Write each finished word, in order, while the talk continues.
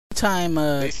time.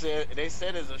 They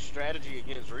said as a strategy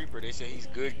against Reaper, they said he's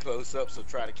good close up, so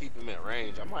try to keep him at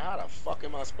range. I'm like, how the fuck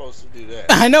am I supposed to do that?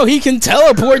 I know he can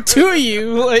teleport to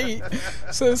you, like,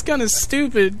 so it's kind of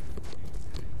stupid.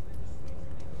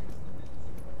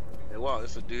 Hey, wow,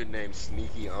 it's a dude named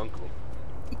Sneaky Uncle.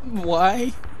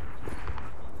 Why?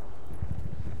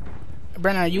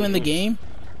 Brennan, are you in the game?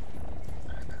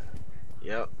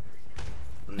 Yep.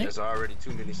 And there's already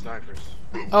too many snipers.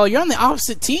 Oh, you're on the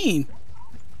opposite team.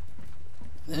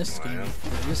 This is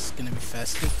gonna be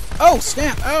festive. Oh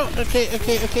snap! Oh, okay.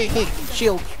 Hey,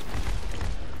 shield.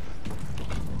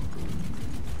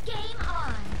 Game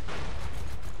on.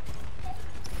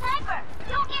 Sniper,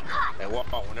 don't get caught. And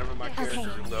whenever my character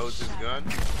reloads his gun,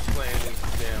 he's playing this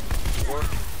damn war.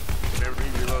 Whenever he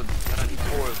reloads his gun, he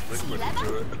pours liquid into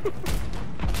it.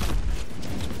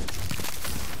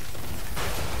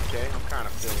 Okay, I'm kind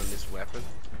of feeling this weapon.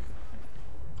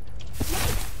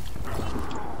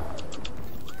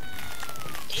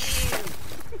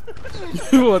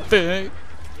 What the heck?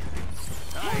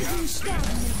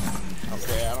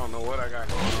 Okay, I don't know what I got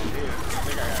going on here. I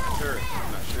think I got a turret.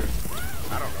 I'm not sure.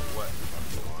 I don't know what the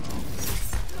fuck's going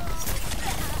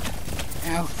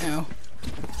on. Ow, ow.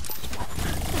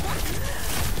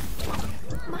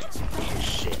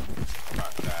 Shit.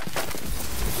 Fuck that.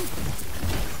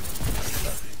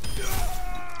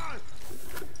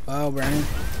 Wow, Brandon,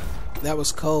 that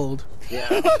was cold. Yeah.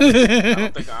 I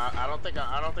don't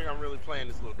think I'm really playing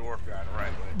this little dwarf guy the right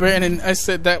way. Brandon, I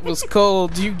said that was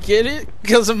cold. Do you get it?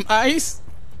 Because of ice?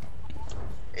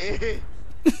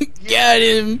 Got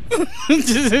him.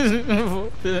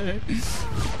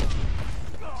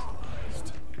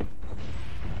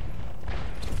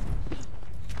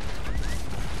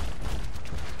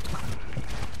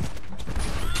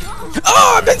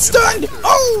 Oh, I've been stunned!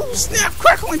 Oh, snap,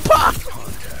 crackle, and pop!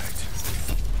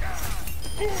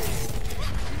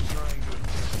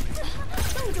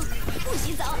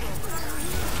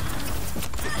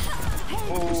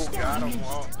 Oh, got him.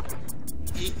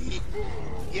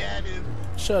 Get him.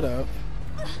 Shut up.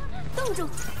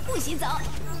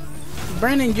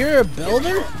 Brandon, you're a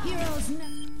builder?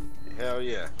 Hell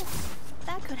yeah.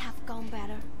 That could have gone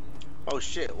better. Oh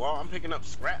shit, well I'm picking up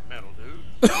scrap metal,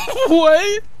 dude.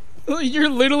 What? You're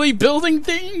literally building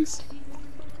things?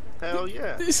 Hell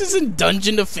yeah. This isn't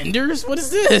Dungeon Defenders. What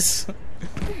is this?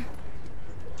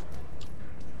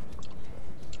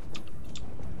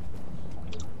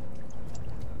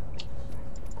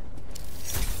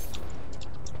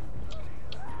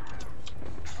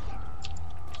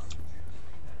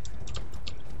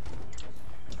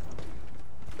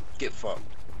 Get fucked.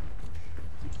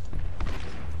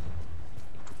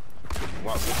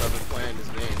 Well, since I've been playing this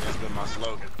game, that's been my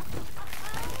slogan.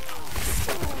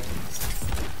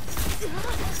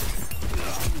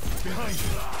 Behind you.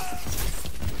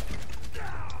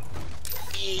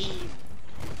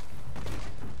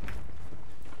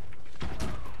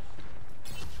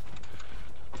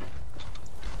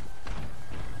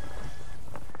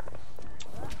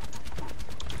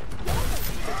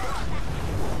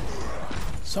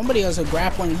 Somebody has a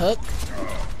grappling hook.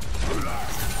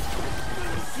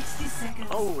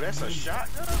 Oh, that's a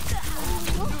shotgun?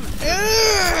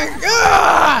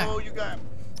 Oh, you got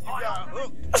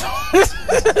hooked.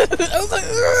 I was like,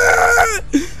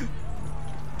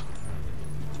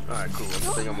 Alright, cool. I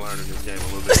think I'm learning this game a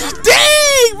little bit better.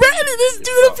 dang! Brandon, this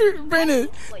dude up here, Brandon,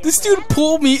 this dude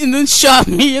pulled me and then shot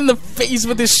me in the face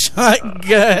with his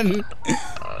shotgun.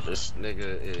 This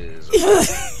nigga is...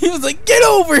 He was like, get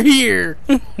over here!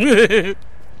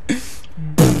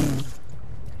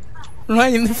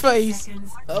 Right in the face.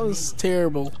 That was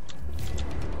terrible.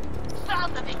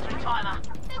 Start the victory timer.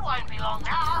 It won't be long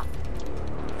now.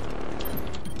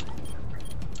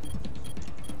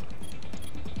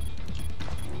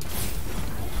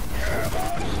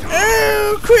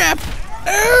 Oh crap!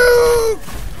 Oh!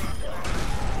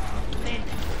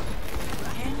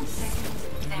 10 seconds.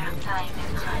 Their time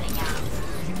is running out.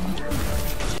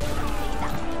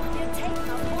 You take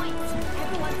the point.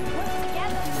 Everyone work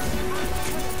together.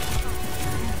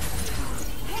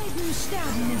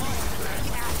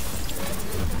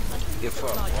 Get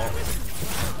fucked,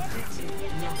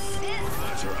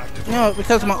 No,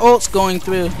 because my ult's going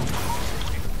through.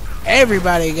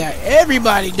 Everybody Dougie.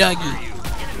 Everybody Dougie.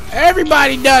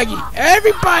 Everybody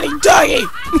Dougie.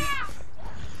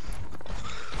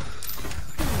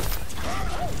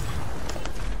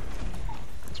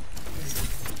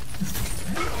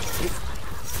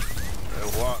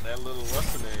 That little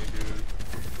what's the name, dude?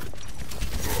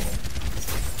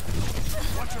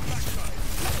 Watch your backside.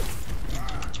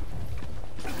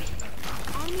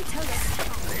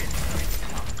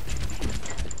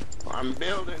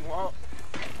 building, Walt.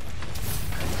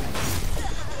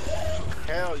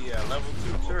 Hell yeah, level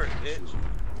 2 turret, bitch.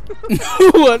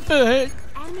 What the heck?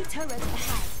 Enemy turret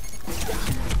ahead.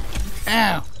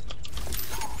 Ow.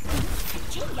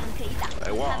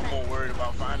 Hey, Walt, I'm more worried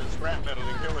about finding scrap metal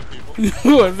than killing people.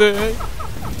 What the heck?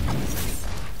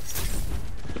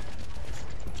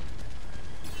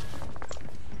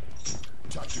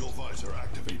 Tactical visor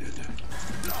activated.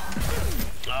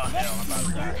 Oh, hell, I'm about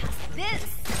to die.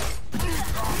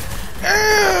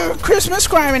 Ew, Christmas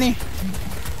criminy.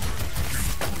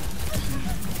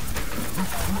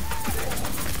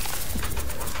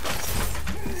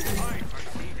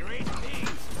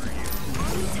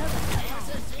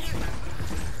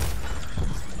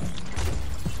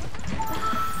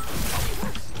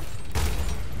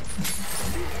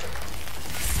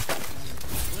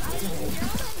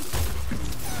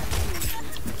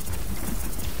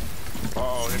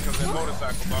 Oh, here comes that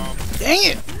motorcycle bomb. Dang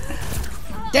it!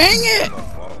 Dang it!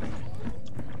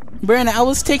 Brandon, I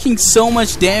was taking so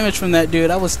much damage from that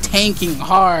dude. I was tanking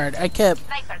hard. I kept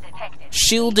Sniper detected.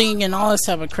 shielding and all this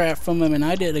type of crap from him, and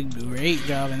I did a great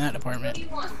job in that department.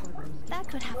 That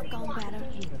could have gone better.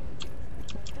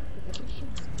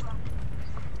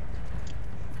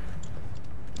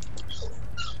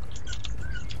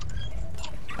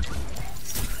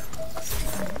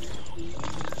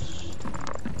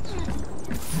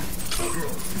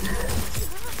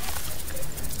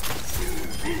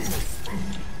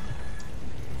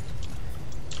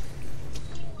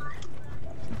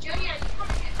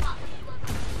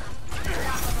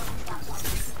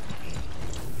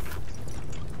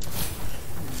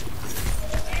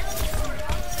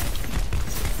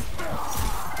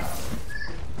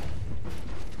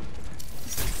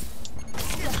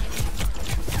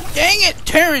 Dang it,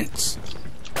 Terrence!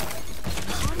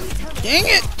 Dang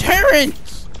it,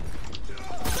 Terrence!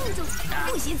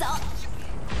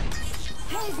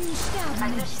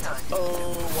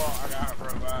 Oh, Walt, I got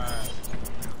revived.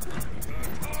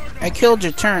 I killed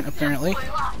your turret, apparently.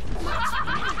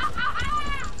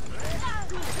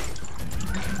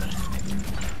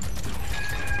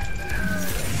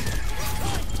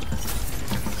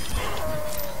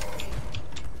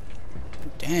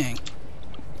 Dang.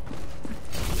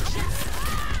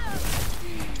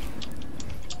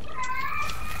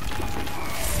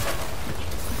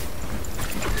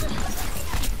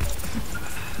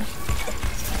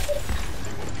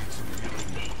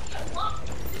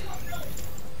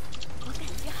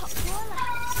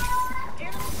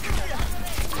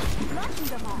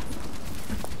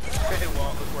 Hey,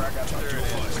 Walt, look where I got turret in.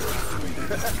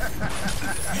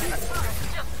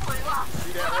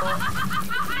 See that, Walt?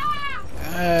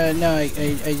 No, I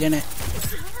didn't.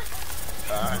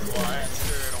 Well, I had a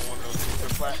turret on one of those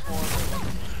stupid platforms. I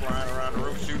was flying around the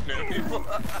roof shooting at people.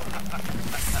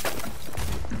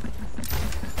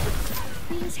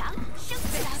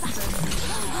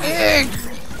 Egg!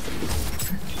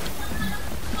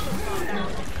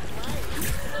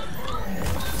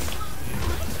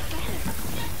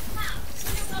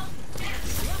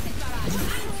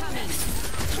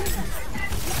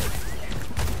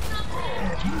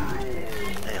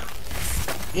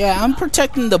 Yeah, I'm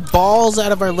protecting the balls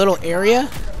out of our little area.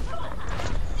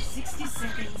 60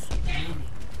 seconds.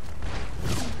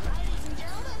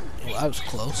 Well, that was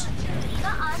close.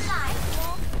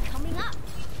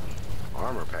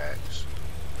 Armor packs.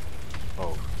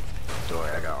 Oh, boy,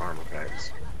 I got armor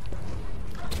packs.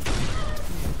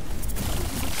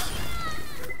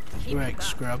 Right,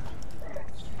 scrub.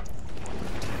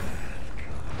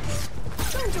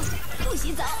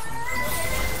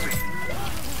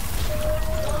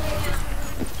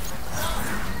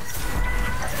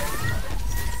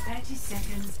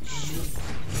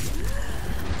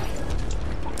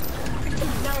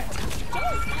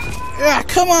 Yeah,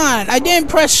 come on! I didn't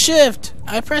press shift!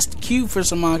 I pressed Q for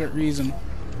some odd reason.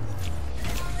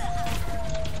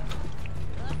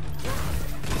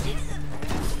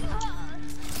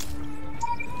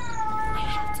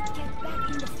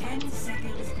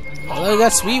 Well, I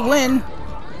guess we win.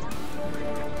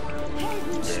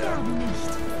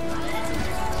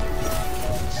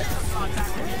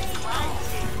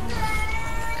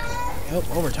 Oh,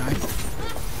 overtime.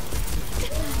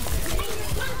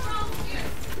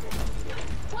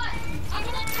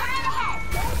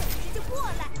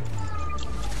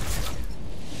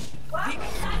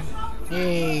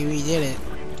 Hey, we did it.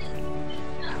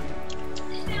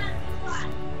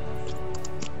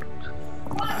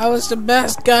 I was the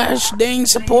best gosh dang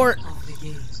support.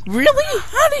 Really?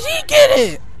 How did he get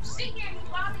it?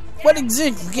 What did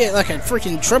Zig get? Like a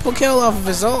freaking triple kill off of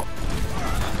his ult?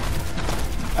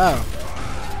 Oh.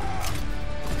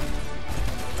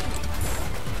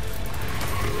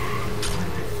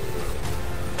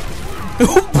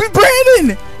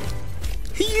 Brandon!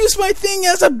 He used my thing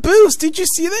as a boost. Did you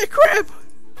see that crap?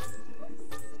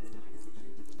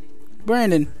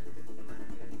 Brandon.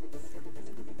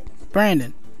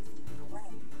 Brandon.